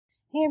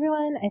Hey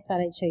everyone, I thought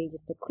I'd show you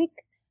just a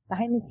quick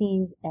behind the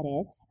scenes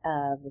edit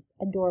of this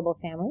adorable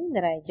family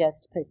that I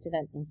just posted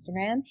on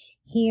Instagram.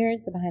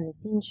 Here's the behind the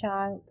scenes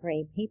shot,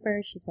 gray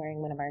paper. She's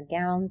wearing one of our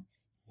gowns,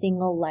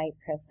 single light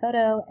pro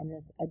photo, and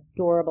this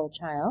adorable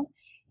child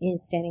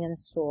is standing on a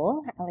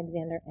stool,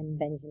 Alexander and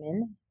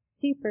Benjamin.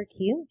 Super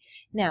cute.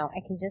 Now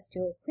I can just do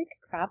a quick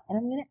crop and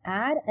I'm going to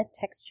add a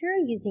texture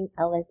using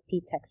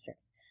LSP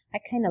textures. I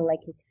kind of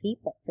like his feet,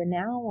 but for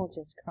now we'll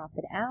just crop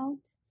it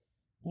out.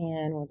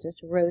 And we'll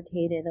just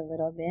rotate it a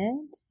little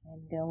bit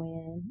and go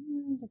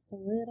in just a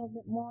little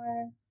bit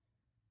more.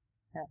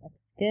 That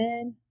looks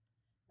good.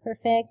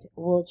 Perfect.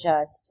 We'll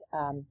just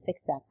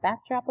fix that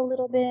backdrop a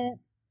little bit.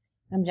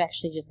 I'm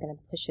actually just going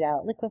to push it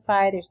out,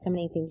 liquefy. There's so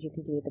many things you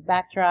can do with the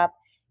backdrop.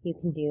 You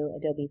can do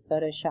Adobe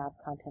Photoshop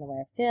Content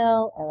Aware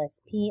Fill.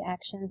 LSP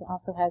Actions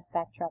also has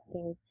backdrop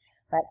things.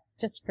 But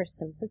just for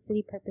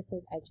simplicity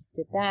purposes, I just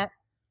did that.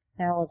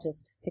 Now we'll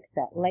just fix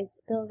that light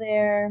spill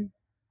there.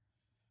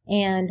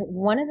 And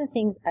one of the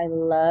things I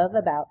love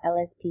about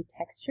LSP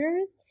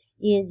textures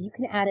is you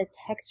can add a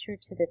texture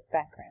to this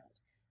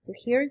background. So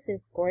here's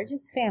this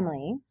gorgeous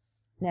family.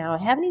 Now I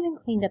haven't even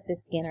cleaned up the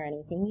skin or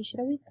anything. You should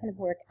always kind of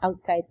work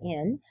outside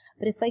in.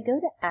 But if I go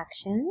to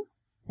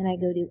Actions and I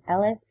go to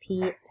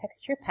LSP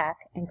Texture Pack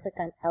and click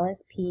on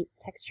LSP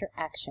Texture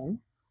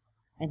Action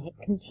and hit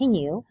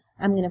Continue,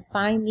 I'm going to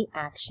find the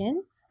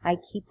action. I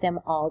keep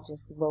them all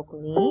just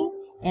locally,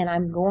 and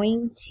I'm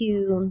going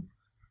to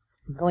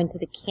go into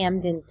the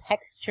Camden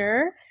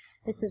texture.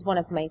 This is one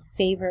of my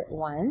favorite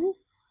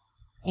ones,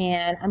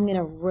 and I'm going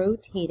to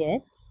rotate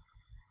it,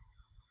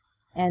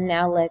 and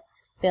now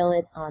let's fill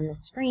it on the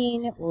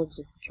screen. We'll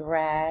just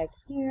drag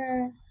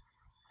here,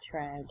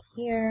 drag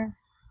here.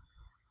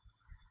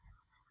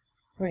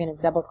 We're going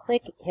to double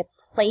click, hit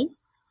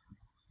place.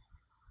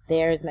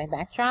 There's my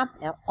backdrop.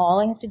 Now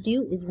all I have to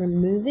do is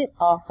remove it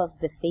off of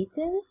the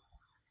faces.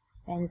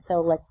 And so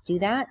let's do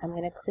that. I'm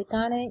going to click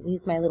on it,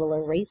 use my little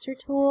eraser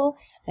tool,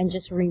 and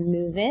just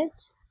remove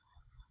it.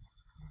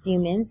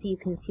 Zoom in so you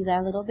can see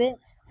that a little bit,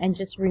 and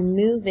just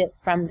remove it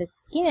from the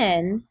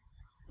skin.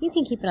 You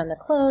can keep it on the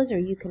clothes, or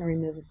you can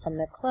remove it from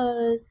the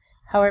clothes,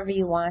 however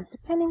you want,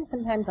 depending.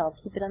 Sometimes I'll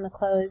keep it on the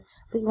clothes,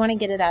 but you want to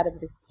get it out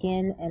of the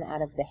skin and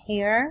out of the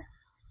hair,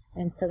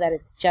 and so that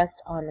it's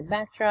just on the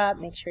backdrop.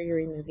 Make sure you're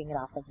removing it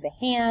off of the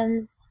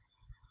hands.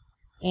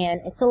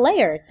 And it's a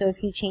layer, so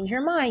if you change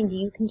your mind,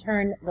 you can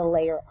turn the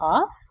layer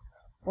off,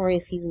 or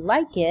if you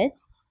like it,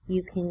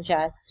 you can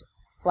just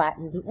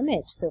flatten the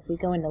image. So if we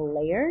go into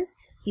layers,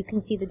 you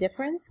can see the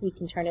difference. We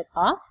can turn it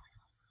off,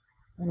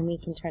 and we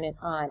can turn it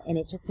on, and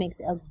it just makes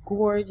a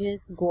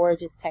gorgeous,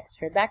 gorgeous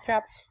textured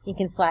backdrop. You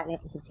can flatten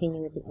it and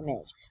continue with the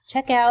image.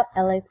 Check out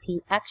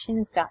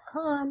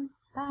lspactions.com.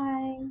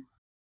 Bye.